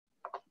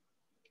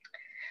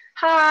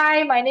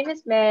Hi, my name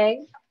is Meg,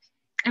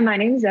 And my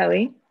name's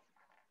Zoe.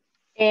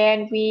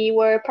 and we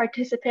were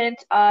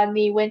participants on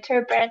the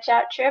winter branch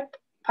out trip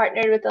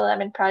partnered with the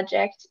Lemon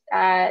Project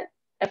a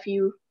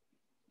few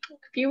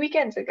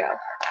weekends ago.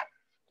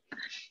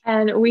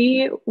 And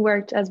we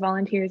worked as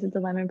volunteers at the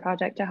Lemon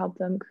Project to help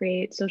them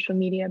create social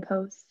media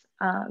posts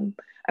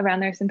around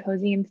their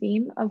symposium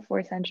theme of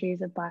 4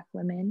 centuries of Black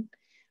women,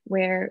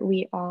 where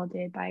we all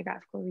did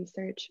biographical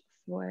research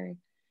for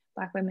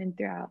Black women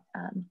throughout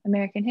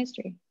American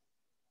history.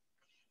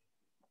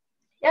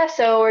 Yeah,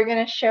 so we're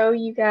going to show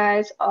you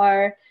guys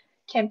our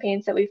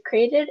campaigns that we've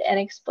created and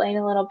explain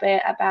a little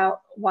bit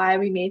about why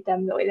we made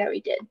them the way that we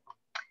did.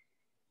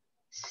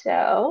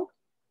 So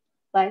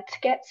let's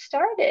get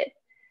started.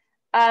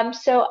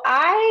 So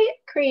I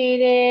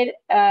created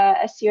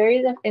a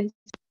series of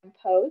Instagram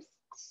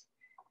posts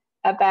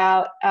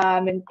about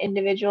an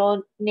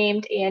individual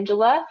named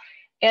Angela.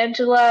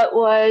 Angela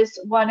was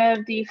one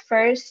of the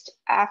first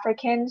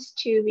Africans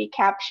to be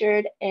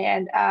captured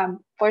and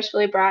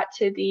forcefully brought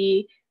to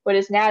the what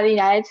is now the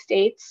United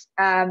States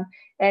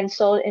and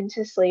sold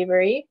into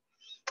slavery.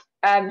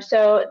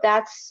 So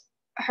that's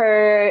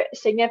her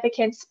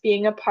significance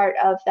being a part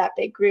of that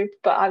big group,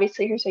 but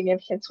obviously her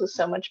significance was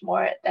so much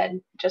more than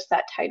just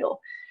that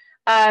title.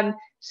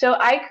 So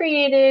I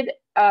created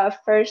a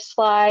first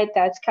slide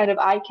that's kind of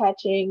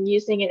eye-catching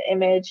using an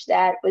image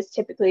that was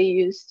typically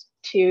used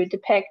to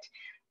depict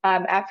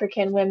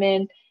African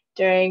women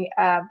during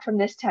from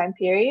this time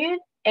period.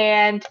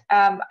 And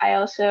I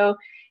also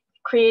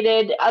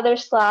created other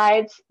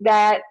slides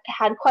that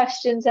had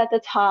questions at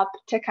the top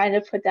to kind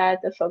of put that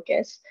at the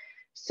focus.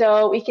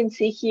 So we can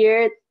see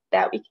here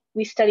that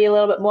we study a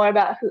little bit more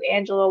about who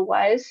Angela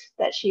was,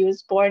 that she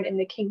was born in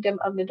the Kingdom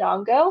of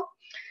Ndongo,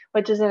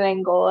 which is in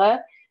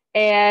Angola.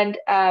 And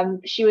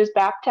she was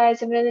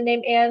baptized under the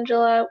name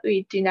Angela.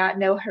 We do not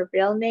know her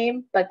real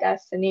name, but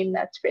that's the name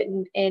that's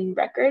written in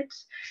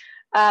records.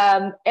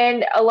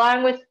 And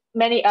along with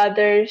many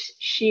others,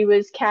 she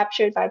was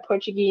captured by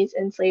Portuguese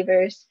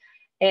enslavers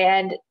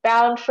and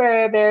bound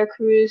for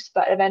Veracruz,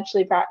 but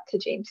eventually brought to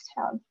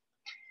Jamestown.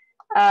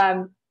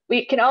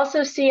 We can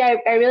also see, I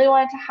really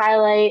wanted to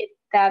highlight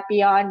that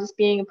beyond just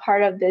being a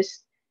part of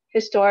this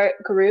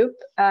historic group,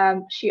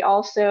 she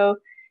also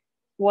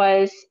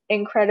was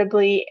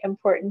incredibly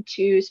important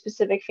to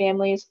specific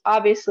families,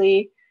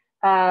 obviously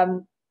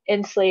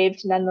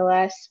enslaved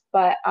nonetheless,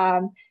 but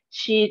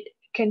she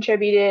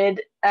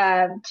contributed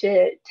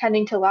to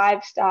tending to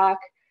livestock,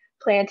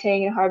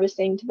 planting and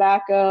harvesting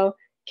tobacco,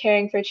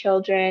 caring for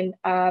children,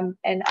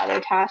 and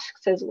other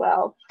tasks as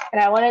well.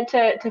 And I wanted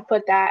to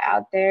put that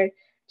out there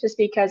just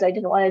because I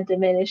didn't want to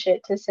diminish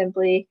it to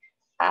simply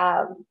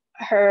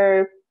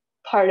her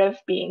part of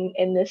being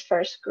in this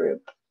first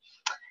group.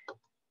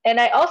 And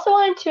I also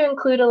wanted to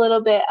include a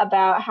little bit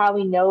about how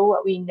we know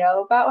what we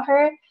know about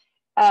her.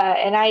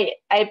 And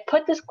I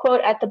put this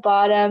quote at the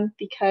bottom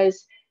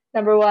because,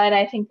 number one,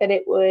 I think that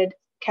it would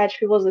catch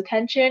people's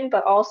attention,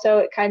 but also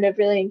it kind of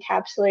really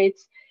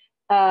encapsulates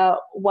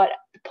what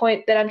the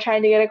point that I'm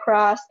trying to get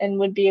across and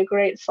would be a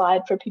great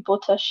slide for people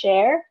to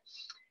share.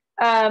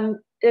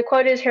 The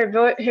quote is,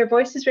 her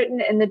voice is written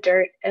in the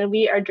dirt, and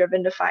we are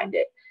driven to find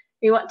it.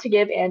 We want to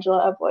give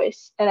Angela a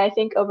voice. And I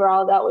think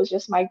overall that was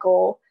just my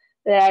goal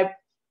that I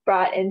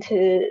brought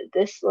into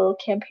this little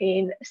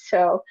campaign.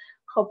 So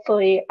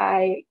hopefully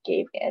I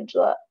gave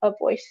Angela a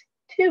voice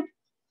too.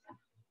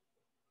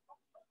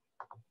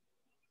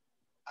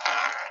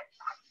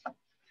 All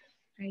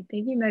right,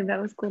 thank you, Meg.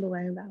 That was cool to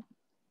learn about.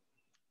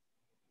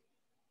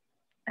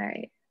 All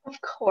right. Of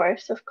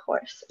course, of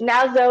course.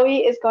 Now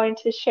Zoe is going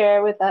to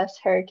share with us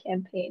her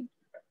campaign.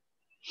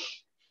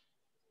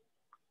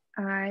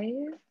 I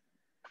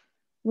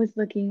was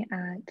looking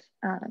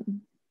at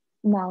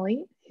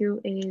Molly, who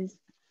is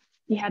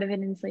the head of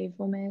an enslaved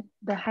woman,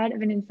 the head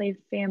of an enslaved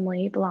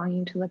family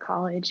belonging to the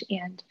college.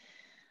 And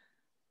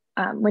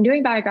when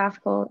doing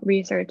biographical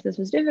research, this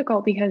was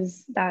difficult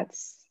because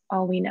that's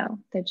all we know,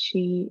 that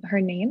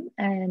her name,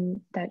 and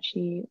that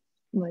she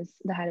was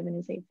the head of an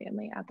enslaved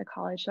family at the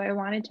college. So I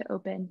wanted to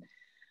open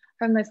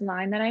from this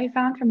line that I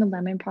found from the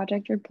Lemon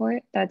Project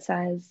report that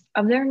says,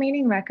 of the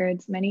remaining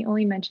records, many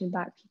only mention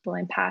Black people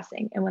in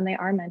passing. And when they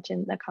are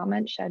mentioned, the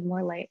comments shed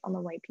more light on the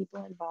white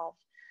people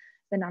involved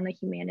than on the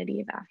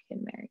humanity of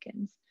African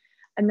Americans.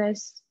 And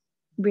this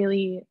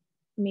really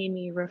made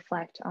me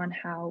reflect on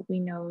how we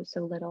know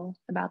so little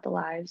about the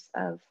lives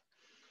of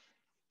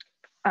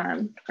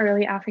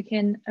early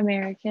African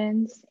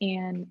Americans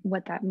and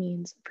what that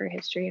means for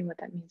history and what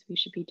that means we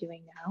should be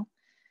doing now.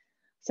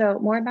 So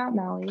more about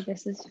Molly.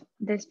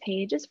 This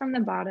page is from the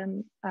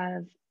bottom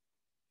of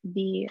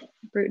the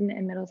Bruton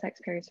and Middlesex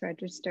Parish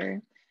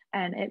Register,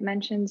 and it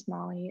mentions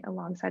Molly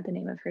alongside the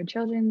name of her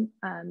children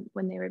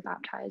when they were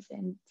baptized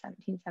in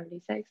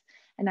 1776.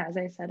 And as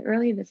I said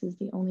earlier, this is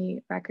the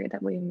only record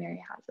that William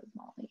Mary has of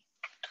Molly.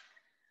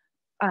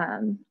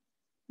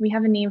 We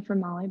have a name for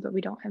Molly, but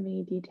we don't have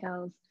any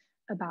details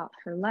about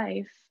her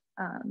life.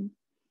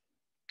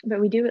 But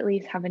we do at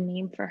least have a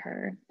name for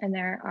her, and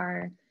there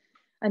are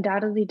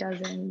undoubtedly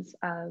dozens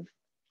of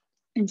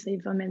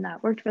enslaved women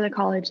that worked for the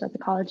college that the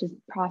colleges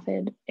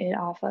profited it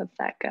off of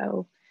that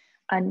go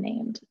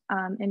unnamed.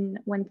 And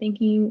when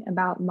thinking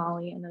about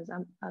Molly and those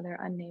other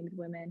unnamed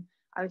women,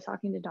 I was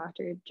talking to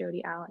Dr.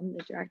 Jody Allen,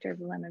 the director of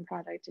the Lemon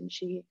Project, and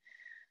she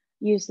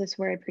used this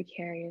word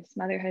precarious.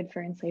 Motherhood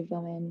for enslaved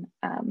women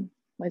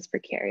was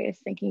precarious,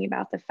 thinking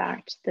about the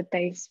fact that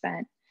they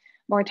spent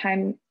more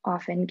time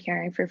often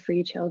caring for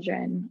free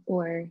children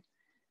or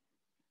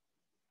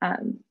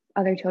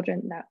other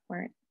children that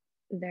weren't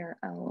their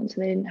own. So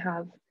they didn't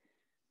have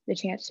the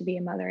chance to be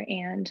a mother,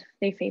 and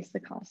they faced the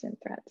constant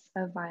threats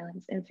of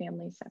violence and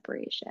family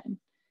separation.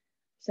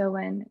 So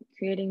when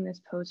creating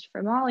this post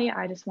for Molly,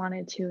 I just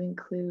wanted to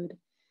include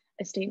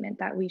a statement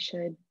that we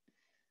should,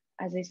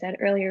 as I said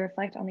earlier,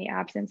 reflect on the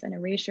absence and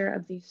erasure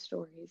of these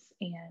stories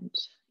and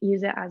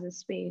use it as a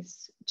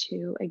space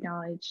to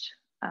acknowledge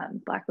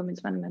Black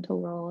women's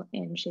fundamental role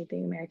in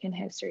shaping American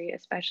history,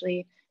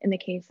 especially in the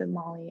case of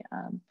Molly,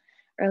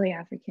 early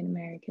African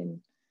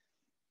American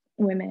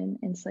women,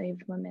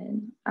 enslaved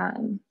women,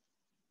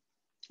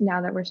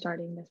 now that we're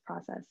starting this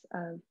process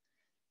of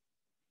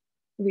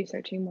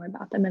researching more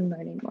about them and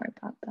learning more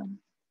about them.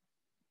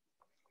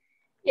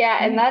 Yeah,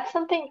 and that's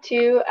something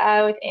too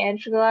with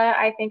Angela.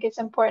 I think it's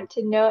important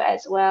to note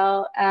as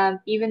well,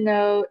 even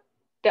though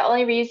the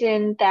only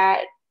reason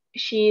that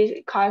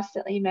she's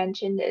constantly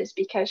mentioned is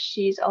because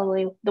she's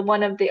only the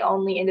one of the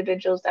only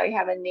individuals that we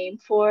have a name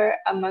for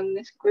among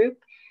this group.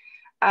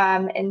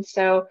 And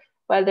so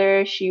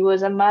whether she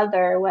was a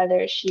mother,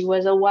 whether she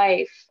was a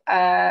wife,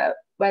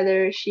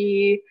 whether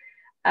she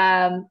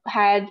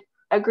had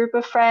a group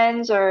of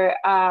friends or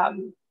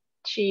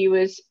she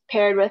was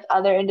paired with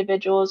other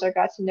individuals or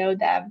got to know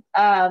them.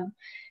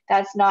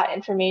 That's not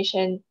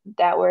information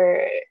that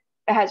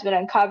has been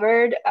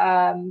uncovered.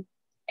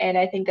 And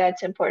I think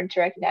that's important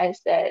to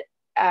recognize that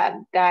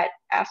that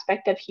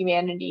aspect of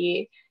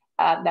humanity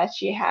that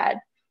she had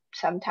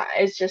sometimes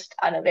is just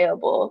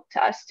unavailable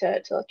to us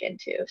to look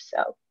into.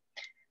 So,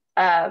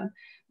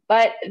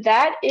 but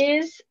that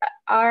is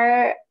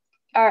our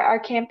our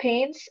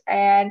campaigns,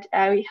 and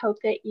we hope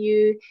that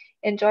you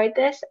enjoyed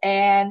this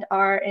and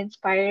are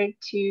inspired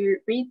to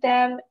read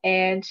them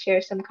and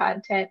share some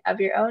content of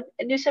your own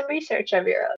and do some research of your own.